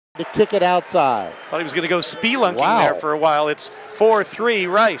to kick it outside. Thought he was going to go spelunking there for a while. It's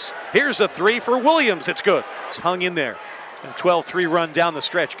 4-3 Rice. Here's a three for Williams. It's good. It's hung in there. And 12-3 run down the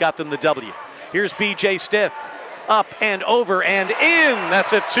stretch got them the W. Here's B.J. Stith. Up and over and in.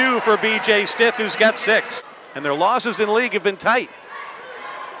 That's a 2 for B.J. Stith, who's got 6. And their losses in league have been tight.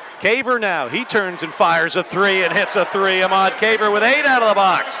 Caver now. He turns and fires a 3 and hits a 3. Ahmad Caver with 8 out of the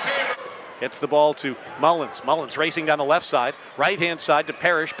box. Gets the ball to Mullins. Mullins racing down the left side. Right-hand side to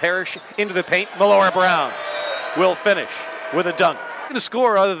Parrish. Parrish into the paint. Melora Brown will finish with a dunk. To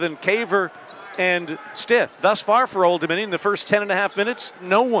score other than Caver and Stith. Thus far for Old Dominion, the first 10.5 minutes,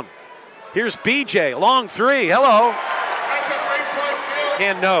 no one. Here's BJ, long 3, hello.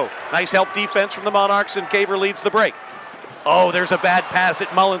 And no, nice help defense from the Monarchs, and Caver leads the break. Oh, there's a bad pass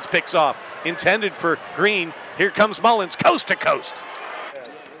that Mullins picks off. Intended for Green. Here comes Mullins, coast to coast.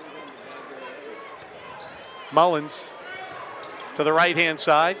 Mullins to the right-hand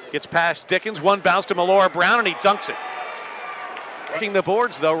side, gets past Dickens, one bounce to Melora Brown, and he dunks it. Watching the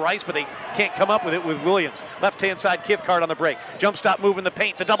boards though, Rice, but they can't come up with it with Williams. Left-hand side, Cathcart on the break. Jump stop move in the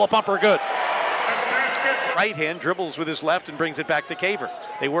paint, the double bumper good. Right hand dribbles with his left and brings it back to Caver.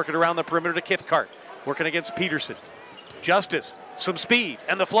 They work it around the perimeter to Cathcart, working against Peterson. Justice, some speed,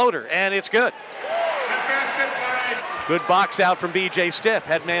 and the floater, and it's good. Good box out from B.J. Stith.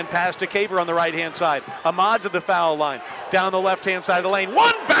 Head man pass to Caver on the right-hand side. Ahmad to the foul line. Down the left-hand side of the lane.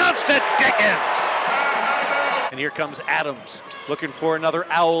 One bounce to Dickens. And here comes Adams, looking for another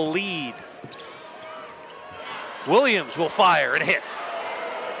Owl lead. Williams will fire and hit.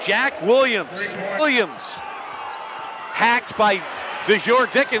 Jack Williams. Williams hacked by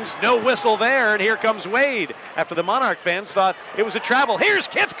DeJour Dickens. No whistle there, and here comes Wade. After the Monarch fans thought it was a travel. Here's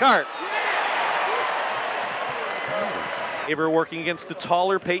Cathcart. Caver working against the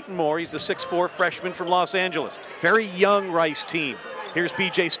taller Peyton Moore. He's the 6'4" freshman from Los Angeles. Very young Rice team. Here's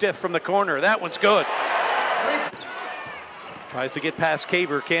B.J. Stith from the corner. That one's good. Tries to get past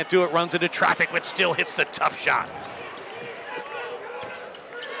Caver, can't do it, runs into traffic, but still hits the tough shot.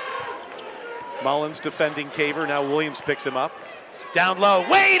 Mullins defending Caver, now Williams picks him up. Down low,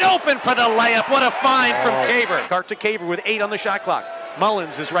 Wade open for the layup, what a find from Caver. Cart to Caver with 8 on the shot clock.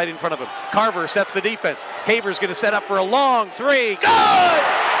 Mullins is right in front of him. Carver sets the defense. Caver's gonna set up for a long 3, good!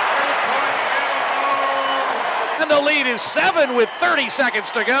 And the lead is 7 with 30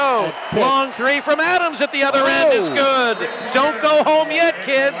 seconds to go. Long 3 from Adams at the other end is good. Don't go home yet,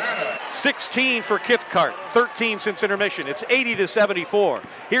 kids. 16 for Cathcart, 13 since intermission. It's 80-74.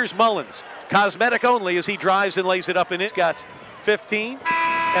 Here's Mullins, cosmetic only as he drives and lays it up and it's got 15.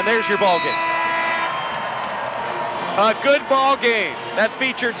 And there's your ball game. A good ball game that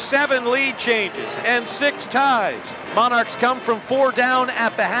featured 7 lead changes and 6 ties. Monarchs come from 4 down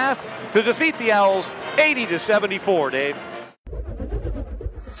at the half to defeat the Owls 80-74, Dave.